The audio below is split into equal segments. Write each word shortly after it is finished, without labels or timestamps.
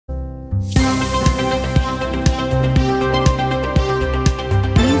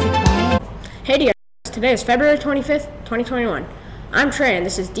Today is February 25th, 2021. I'm Trey, and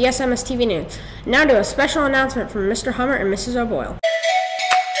this is DSMS TV News. Now to a special announcement from Mr. Hummer and Mrs. O'Boyle.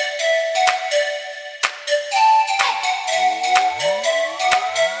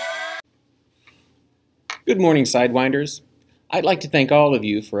 Good morning, Sidewinders. I'd like to thank all of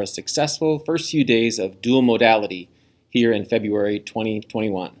you for a successful first few days of dual modality here in February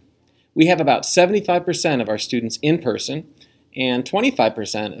 2021. We have about 75% of our students in person and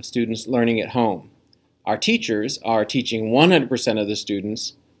 25% of students learning at home. Our teachers are teaching 100% of the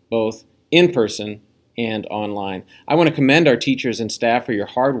students, both in person and online. I want to commend our teachers and staff for your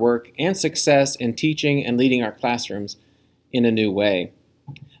hard work and success in teaching and leading our classrooms in a new way.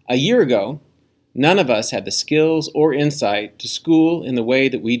 A year ago, none of us had the skills or insight to school in the way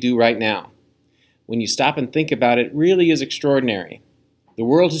that we do right now. When you stop and think about it, it really is extraordinary. The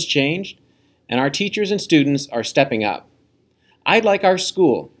world has changed, and our teachers and students are stepping up. I'd like our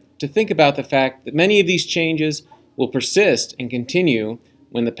school to think about the fact that many of these changes will persist and continue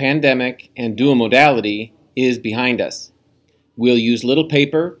when the pandemic and dual modality is behind us. We'll use little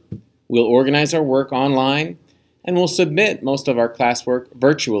paper, we'll organize our work online, and we'll submit most of our classwork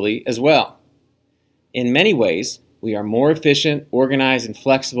virtually as well. In many ways, we are more efficient, organized, and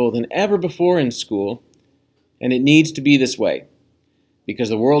flexible than ever before in school, and it needs to be this way. Because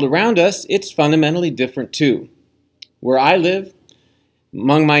the world around us, it's fundamentally different too. Where I live,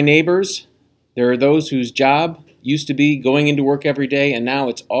 among my neighbors, there are those whose job used to be going into work every day, and now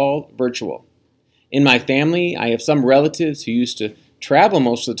it's all virtual. In my family, I have some relatives who used to travel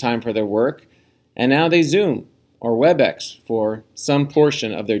most of the time for their work, and now they Zoom or WebEx for some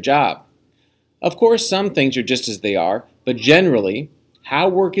portion of their job. Of course, some things are just as they are, but generally, how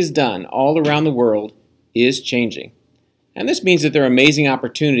work is done all around the world is changing. And this means that there are amazing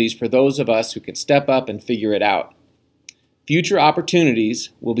opportunities for those of us who can step up and figure it out. Future opportunities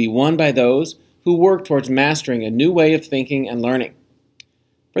will be won by those who work towards mastering a new way of thinking and learning.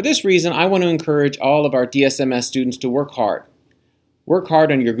 For this reason, I want to encourage all of our DSMS students to work hard. Work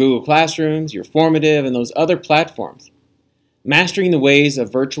hard on your Google Classrooms, your Formative, and those other platforms. Mastering the ways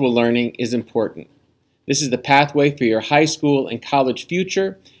of virtual learning is important. This is the pathway for your high school and college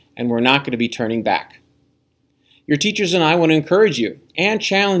future, and we're not going to be turning back. Your teachers and I want to encourage you and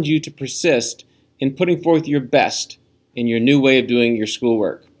challenge you to persist in putting forth your best in your new way of doing your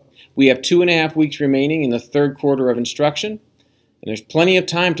schoolwork. We have 2.5 weeks remaining in the third quarter of instruction, and there's plenty of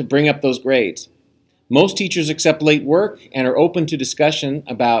time to bring up those grades. Most teachers accept late work and are open to discussion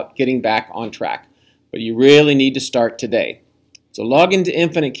about getting back on track, but you really need to start today. So log into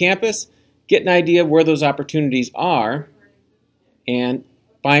Infinite Campus, get an idea of where those opportunities are, and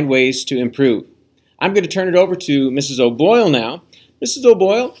find ways to improve. I'm going to turn it over to Mrs. O'Boyle now. Mrs.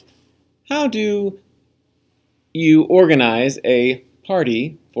 O'Boyle, how do you organize a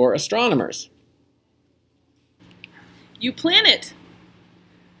party for astronomers? You plan it!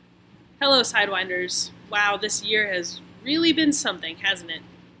 Hello, Sidewinders. Wow, this year has really been something, hasn't it?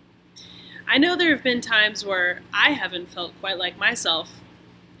 I know there have been times where I haven't felt quite like myself,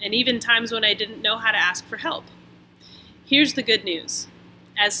 and even times when I didn't know how to ask for help. Here's the good news.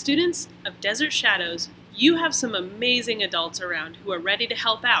 As students of Desert Shadows, you have some amazing adults around who are ready to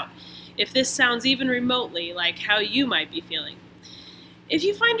help out if this sounds even remotely like how you might be feeling. If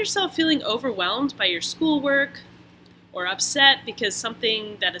you find yourself feeling overwhelmed by your schoolwork, or upset because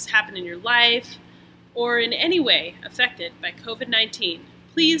something that has happened in your life, or in any way affected by COVID-19,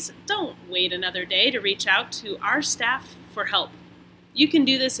 please don't wait another day to reach out to our staff for help. You can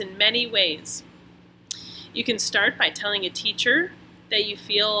do this in many ways. You can start by telling a teacher that you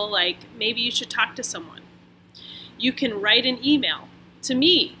feel like maybe you should talk to someone. You can write an email to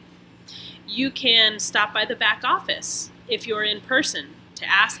me. You can stop by the back office if you're in person to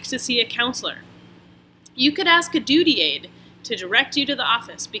ask to see a counselor. You could ask a duty aide to direct you to the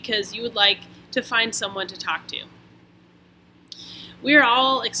office because you would like to find someone to talk to. We are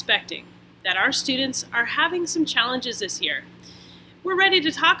all expecting that our students are having some challenges this year. We're ready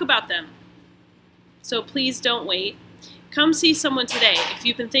to talk about them. So please don't wait. Come see someone today if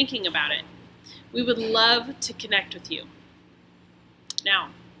you've been thinking about it. We would love to connect with you. Now,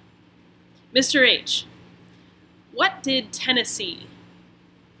 Mr. H, what did Tennessee?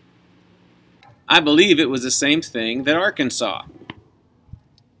 I believe it was the same thing that Arkansas.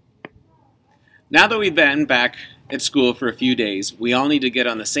 Now that we've been back at school for a few days, we all need to get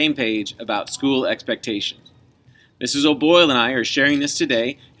on the same page about school expectations. Mrs. O'Boyle and I are sharing this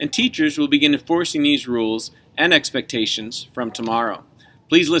today, and teachers will begin enforcing these rules and expectations from tomorrow.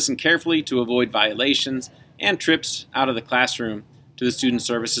 Please listen carefully to avoid violations and trips out of the classroom to the Student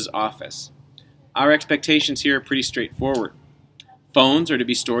Services office. Our expectations here are pretty straightforward. Phones are to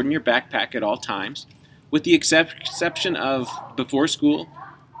be stored in your backpack at all times. with the exception of before school,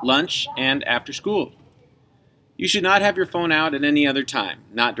 lunch, and after school. You should not have your phone out at any other time,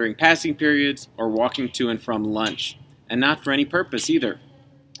 not during passing periods or walking to and from lunch, and not for any purpose either.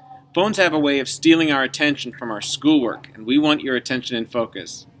 Phones have a way of stealing our attention from our schoolwork, and we want your attention and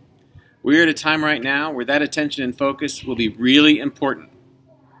focus. We're at a time right now where that attention and focus will be really important.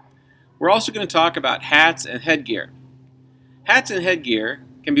 We're also going to talk about hats and headgear. Hats and headgear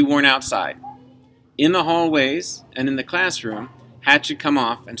can be worn outside. In the hallways and in the classroom, hats should come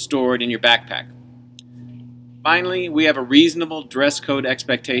off and stored in your backpack. Finally, we have a reasonable dress code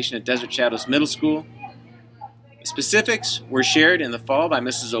expectation at Desert Shadows Middle School. The specifics were shared in the fall by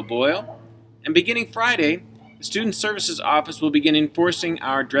Mrs. O'Boyle, and beginning Friday, the Student Services Office will begin enforcing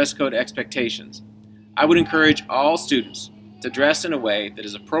our dress code expectations. I would encourage all students to dress in a way that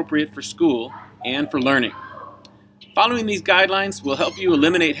is appropriate for school and for learning. Following these guidelines will help you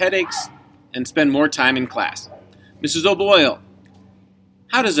eliminate headaches and spend more time in class. Mrs. O'Boyle,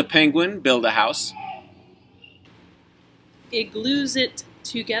 how does a penguin build a house? It glues it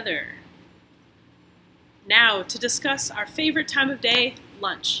together. Now, to discuss our favorite time of day,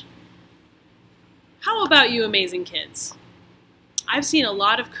 lunch. How about you amazing kids? I've seen a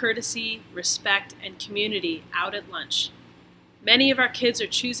lot of courtesy, respect, and community out at lunch. Many of our kids are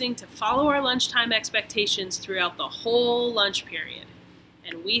choosing to follow our lunchtime expectations throughout the whole lunch period,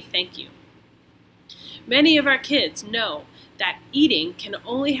 and we thank you. Many of our kids know that eating can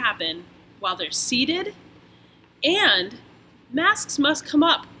only happen while they're seated, and masks must come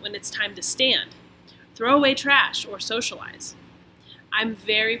up when it's time to stand, throw away trash, or socialize. I'm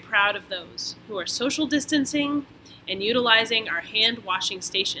very proud of those who are social distancing and utilizing our hand washing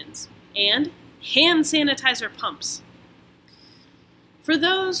stations and hand sanitizer pumps. For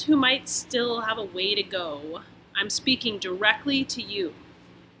those who might still have a way to go, I'm speaking directly to you.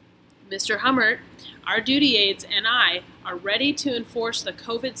 Mr. Hummert, our duty aides, and I are ready to enforce the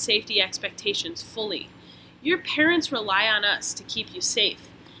COVID safety expectations fully. Your parents rely on us to keep you safe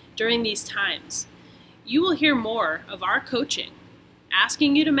during these times. You will hear more of our coaching,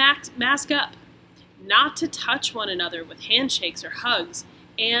 asking you to mask up, not to touch one another with handshakes or hugs,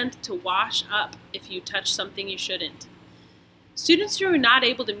 and to wash up if you touch something you shouldn't. Students who are not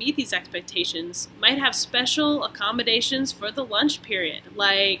able to meet these expectations might have special accommodations for the lunch period,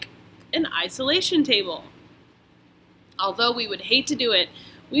 like an isolation table. Although we would hate to do it,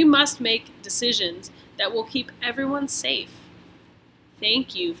 we must make decisions that will keep everyone safe.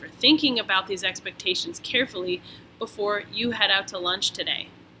 Thank you for thinking about these expectations carefully before you head out to lunch today.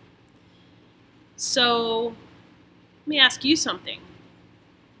 So, let me ask you something.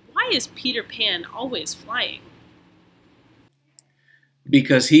 Why is Peter Pan always flying?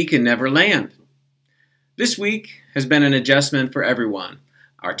 Because he can never land. This week has been an adjustment for everyone.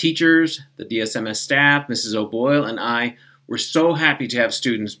 Our teachers, the DSMS staff, Mrs. O'Boyle, and I were so happy to have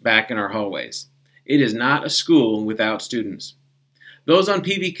students back in our hallways. It is not a school without students. Those on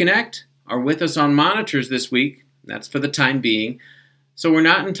PV Connect are with us on monitors this week. That's for the time being. So we're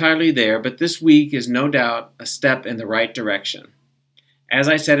not entirely there, but this week is no doubt a step in the right direction. As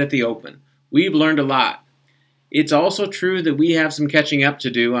I said at the open, we've learned a lot. It's also true that we have some catching up to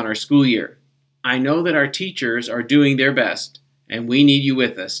do on our school year. I know that our teachers are doing their best, and we need you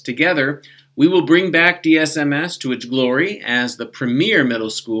with us. Together, we will bring back DSMS to its glory as the premier middle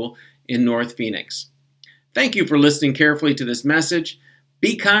school in North Phoenix. Thank you for listening carefully to this message.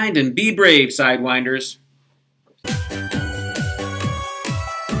 Be kind and be brave, Sidewinders.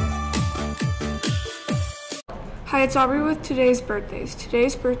 Hi, it's Aubrey with today's birthdays.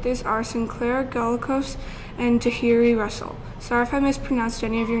 Today's birthdays are Sinclair Gallikos and Tahiri Russell. Sorry if I mispronounced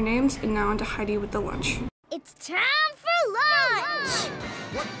any of your names, and now on to Heidi with the lunch. It's time for lunch!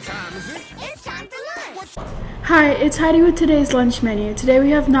 What time is it? It's time for lunch! Hi, it's Heidi with today's lunch menu. Today we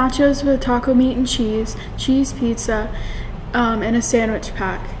have nachos with taco meat and cheese pizza, and a sandwich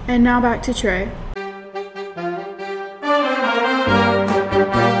pack. And now back to Trey.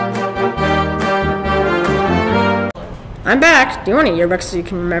 I'm back. Do you want a yearbook so you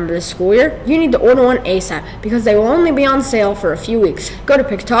can remember this school year? You need to order one ASAP because they will only be on sale for a few weeks. Go to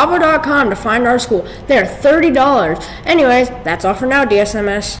Pictavo.com to find our school. They are $30. Anyways, that's all for now,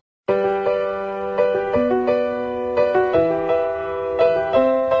 DSMS.